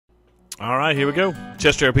All right, here we go.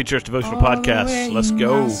 Chester LP Church Devotional Podcast. Let's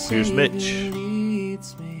go. Here's Mitch.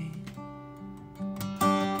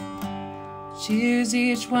 Cheers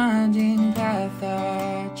each winding path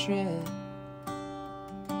I tread.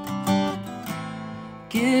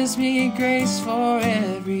 Gives me grace for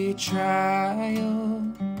every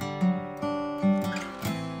trial.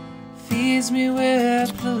 Feeds me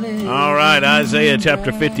with the living. All right, Isaiah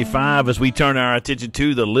chapter 55, as we turn our attention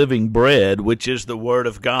to the living bread, which is the Word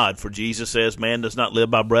of God. For Jesus says, man does not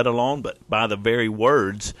live by bread alone, but by the very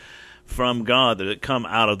words from God that come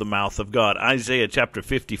out of the mouth of God. Isaiah chapter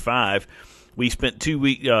 55. We spent 2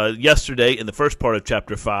 weeks yesterday in the first part of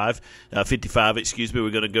chapter 55. We're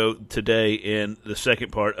going to go today in the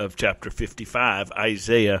second part of chapter 55.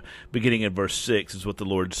 Isaiah, beginning in verse 6, is what the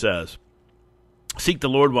Lord says. Seek the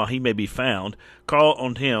Lord while he may be found. Call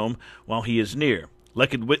on him while he is near.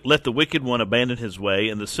 Let the wicked one abandon his way,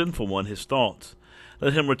 and the sinful one his thoughts.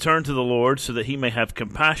 Let him return to the Lord, so that he may have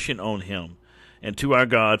compassion on him, and to our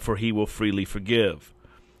God, for he will freely forgive.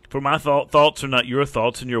 For my thoughts are not your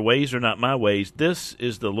thoughts, and your ways are not my ways. This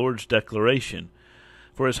is the Lord's declaration.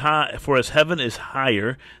 For as heaven is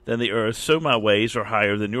higher than the earth, so my ways are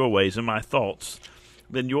higher than your ways, and my thoughts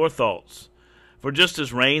than your thoughts. For just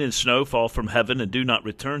as rain and snow fall from heaven and do not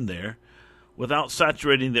return there, without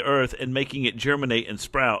saturating the earth and making it germinate and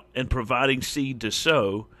sprout, and providing seed to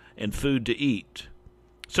sow and food to eat,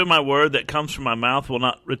 so my word that comes from my mouth will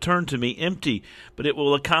not return to me empty, but it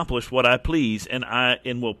will accomplish what I please, and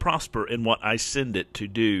will prosper in what I send it to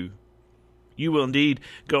do. You will indeed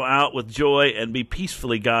go out with joy and be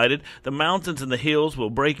peacefully guided. The mountains and the hills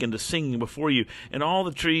will break into singing before you, and all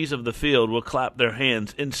the trees of the field will clap their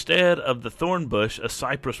hands. Instead of the thorn bush, a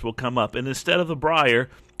cypress will come up, and instead of the briar,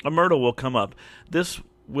 a myrtle will come up. This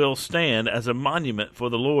will stand as a monument for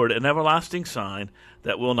the Lord, an everlasting sign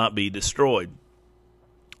that will not be destroyed.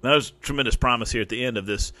 Now, there's tremendous promise here at the end of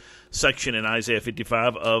this section in Isaiah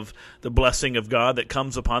 55 of the blessing of God that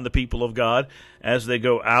comes upon the people of God as they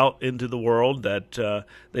go out into the world, that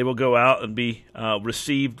they will go out and be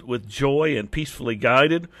received with joy and peacefully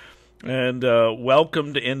guided and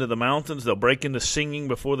welcomed into the mountains. They'll break into singing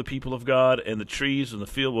before the people of God, and the trees in the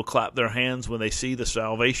field will clap their hands when they see the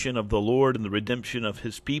salvation of the Lord and the redemption of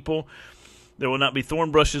his people. There will not be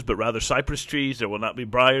thorn bushes, but rather cypress trees. There will not be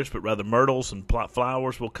briars, but rather myrtles, and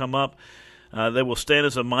flowers will come up. They will stand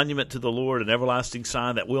as a monument to the Lord, an everlasting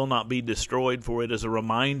sign that will not be destroyed, for it is a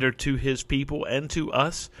reminder to his people and to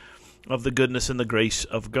us of the goodness and the grace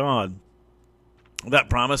of God. That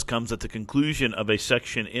promise comes at the conclusion of a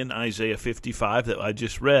section in Isaiah 55 that I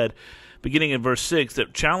just read, beginning in verse 6,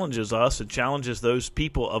 that challenges us and challenges those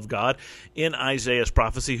people of God in Isaiah's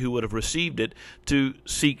prophecy who would have received it to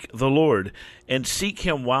seek the Lord and seek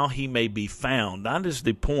him while he may be found. That is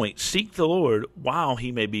the point. Seek the Lord while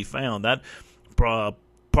he may be found. That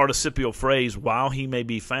participial phrase, while he may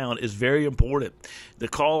be found, is very important. The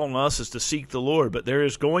call on us is to seek the Lord, but there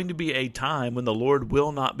is going to be a time when the Lord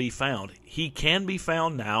will not be found. He can be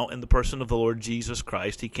found now in the person of the Lord Jesus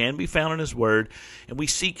Christ. He can be found in his word, and we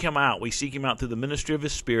seek him out. We seek him out through the ministry of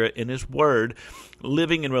his Spirit in his word,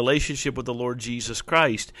 living in relationship with the Lord Jesus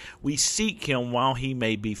Christ. We seek him while he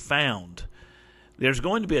may be found. There's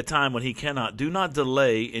going to be a time when he cannot. Do not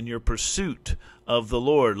delay in your pursuit of the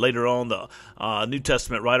Lord. Later on, the New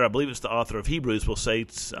Testament writer, I believe it's the author of Hebrews, will say,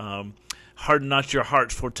 harden not your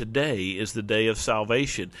hearts, for today is the day of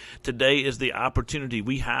salvation. Today is the opportunity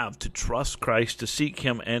we have to trust Christ, to seek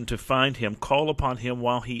him, and to find him. Call upon him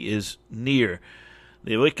while he is near.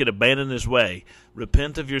 The wicked abandon his way.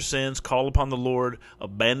 Repent of your sins, call upon the Lord,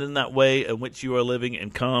 abandon that way in which you are living,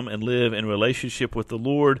 and come and live in relationship with the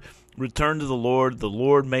Lord. Return to the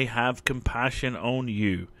Lord may have compassion on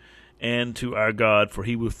you, and to our God, for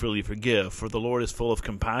he will freely forgive. For the Lord is full of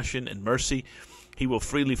compassion and mercy. He will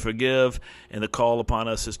freely forgive, and the call upon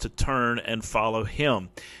us is to turn and follow him,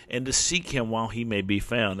 and to seek him while he may be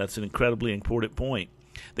found. That's an incredibly important point.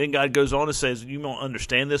 Then God goes on and says, you don't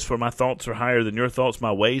understand this, for my thoughts are higher than your thoughts,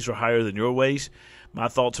 my ways are higher than your ways. My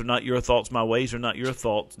thoughts are not your thoughts, my ways are not your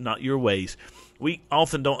thoughts, not your ways. We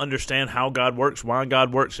often don't understand how God works, why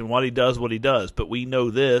God works, and what he does, but we know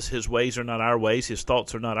this: his ways are not our ways, his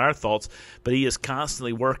thoughts are not our thoughts, but he is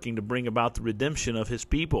constantly working to bring about the redemption of his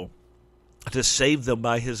people. to save them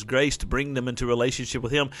by his grace, to bring them into relationship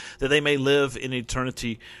with him, that they may live in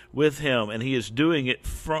eternity with him. And he is doing it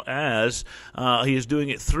through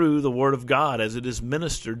the word of God, as it is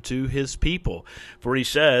ministered to his people. For he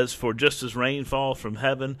says, "For just as rain falls from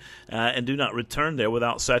heaven and do not return there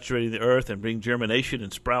without saturating the earth and bring germination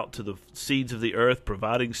and sprout to the seeds of the earth,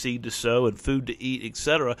 providing seed to sow and food to eat,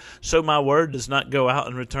 etc., so my word does not go out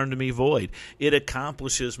and return to me void. It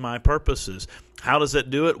accomplishes my purposes." How does it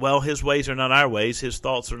do it? Well, his ways are not our ways. His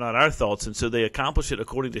thoughts are not our thoughts. And so they accomplish it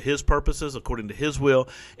according to his purposes, according to his will,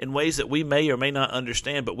 in ways that we may or may not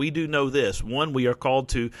understand. But we do know this. One, we are called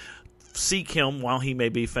to seek him while he may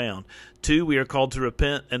be found. Two, we are called to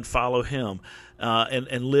repent and follow him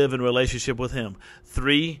and live in relationship with him.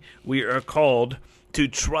 Three, we are called to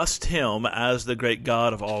trust him as the great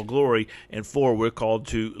God of all glory. And four, we're called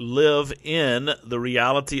to live in the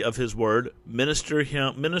reality of his word, minister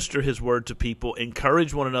his word to people,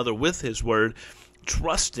 encourage one another with his word,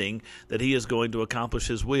 trusting that he is going to accomplish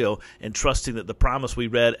his will, and trusting that the promise we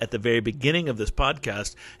read at the very beginning of this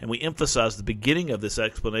podcast, and we emphasize the beginning of this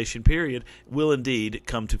explanation period, will indeed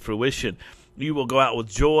come to fruition. You will go out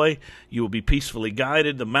with joy. You will be peacefully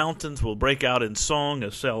guided. The mountains will break out in song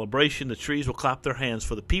of celebration. The trees will clap their hands,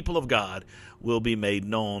 for the people of God will be made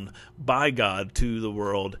known by God to the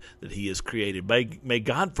world that he has created. May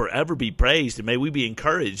God forever be praised, and may we be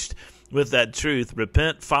encouraged with that truth.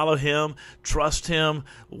 Repent, follow him, trust him,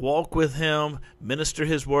 walk with him, minister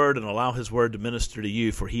his word, and allow his word to minister to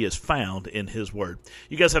you, for he is found in his word.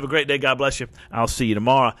 You guys have a great day. God bless you. I'll see you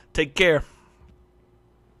tomorrow. Take care.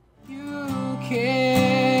 You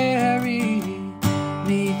care.